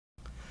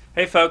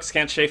Hey folks,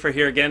 Kent Schaefer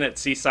here again at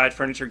Seaside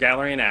Furniture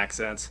Gallery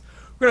Accents.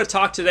 We're going to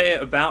talk today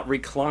about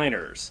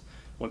recliners.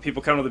 When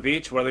people come to the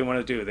beach, what do they want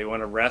to do? They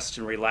want to rest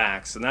and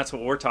relax, and that's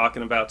what we're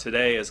talking about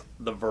today is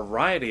the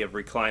variety of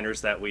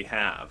recliners that we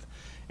have.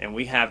 And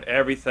we have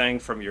everything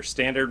from your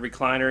standard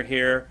recliner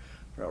here,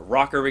 a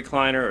rocker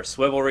recliner, a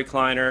swivel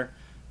recliner,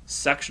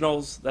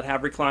 sectionals that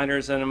have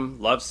recliners in them,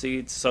 love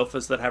seats,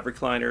 sofas that have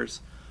recliners.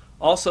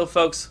 Also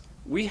folks,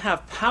 we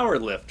have power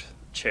lift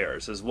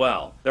chairs as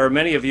well. There are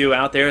many of you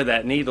out there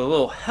that need a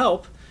little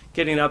help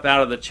getting up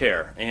out of the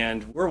chair,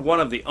 and we're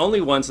one of the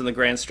only ones in the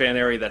Grand Strand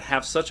area that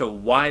have such a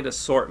wide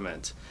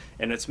assortment,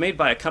 and it's made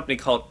by a company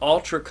called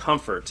Ultra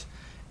Comfort,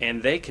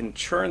 and they can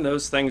churn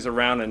those things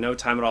around in no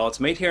time at all. It's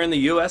made here in the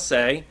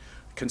USA.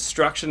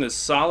 Construction is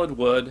solid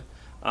wood,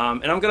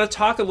 and I'm going to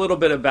talk a little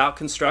bit about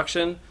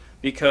construction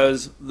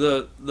because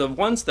the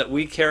ones that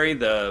we carry,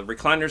 the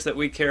recliners that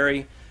we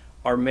carry,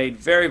 are made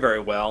very, very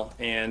well,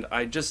 and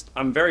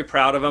I'm very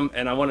proud of them,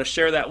 and I want to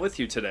share that with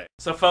you today.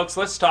 So folks,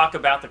 let's talk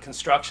about the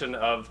construction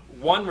of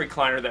one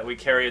recliner that we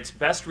carry. It's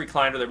Best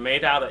Recliner. They're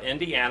made out of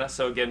Indiana,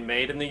 so again,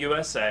 made in the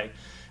USA.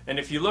 And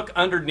if you look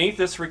underneath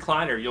this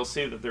recliner, you'll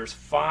see that there's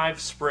 5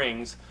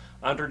 springs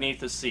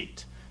underneath the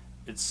seat.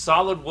 It's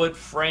solid wood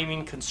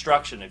framing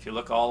construction if you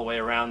look all the way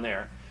around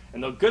there.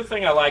 And the good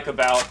thing I like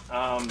about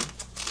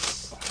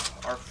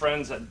our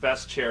friends at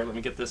Best Chair, let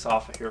me get this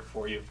off of here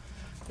for you,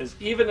 is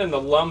even in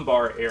the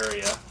lumbar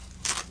area,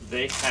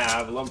 they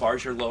have,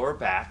 lumbar's your lower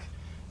back,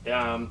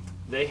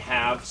 they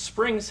have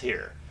springs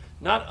here.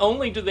 Not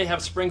only do they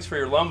have springs for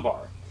your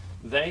lumbar,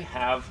 they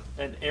have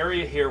an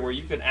area here where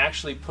you can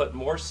actually put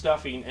more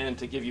stuffing in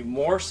to give you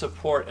more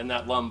support in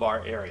that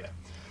lumbar area.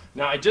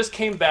 Now I just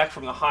came back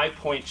from the High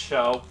Point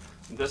show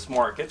this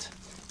market,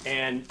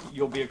 and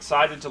you'll be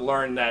excited to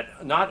learn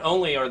that not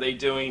only are they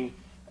doing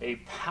a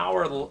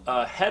power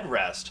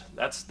headrest,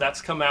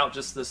 that's come out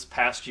just this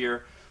past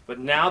year, but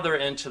now they're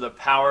into the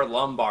power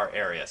lumbar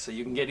area, so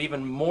you can get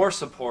even more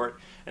support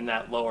in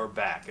that lower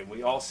back. And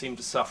we all seem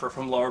to suffer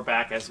from lower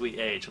back as we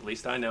age, at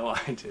least I know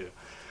I do.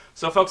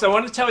 So folks, I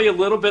want to tell you a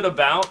little bit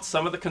about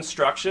some of the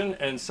construction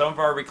and some of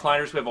our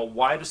recliners. We have a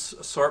wide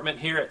assortment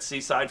here at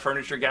Seaside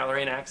Furniture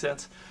Gallery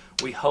Accents.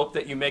 We hope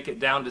that you make it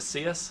down to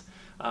see us.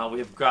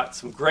 We've got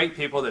some great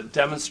people that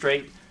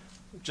demonstrate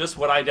just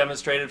what I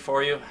demonstrated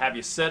for you, have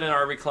you sit in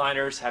our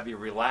recliners, have you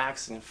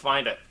relax and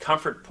find a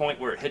comfort point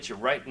where it hits you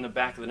right in the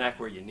back of the neck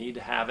where you need to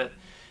have it,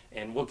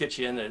 and we'll get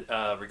you in the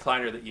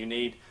recliner that you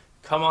need.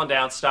 Come on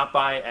down, stop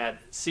by at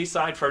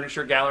Seaside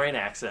Furniture Gallery and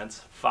Accents,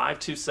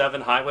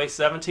 527 Highway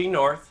 17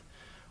 North,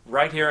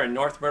 right here in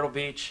North Myrtle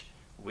Beach.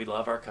 We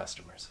love our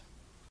customers.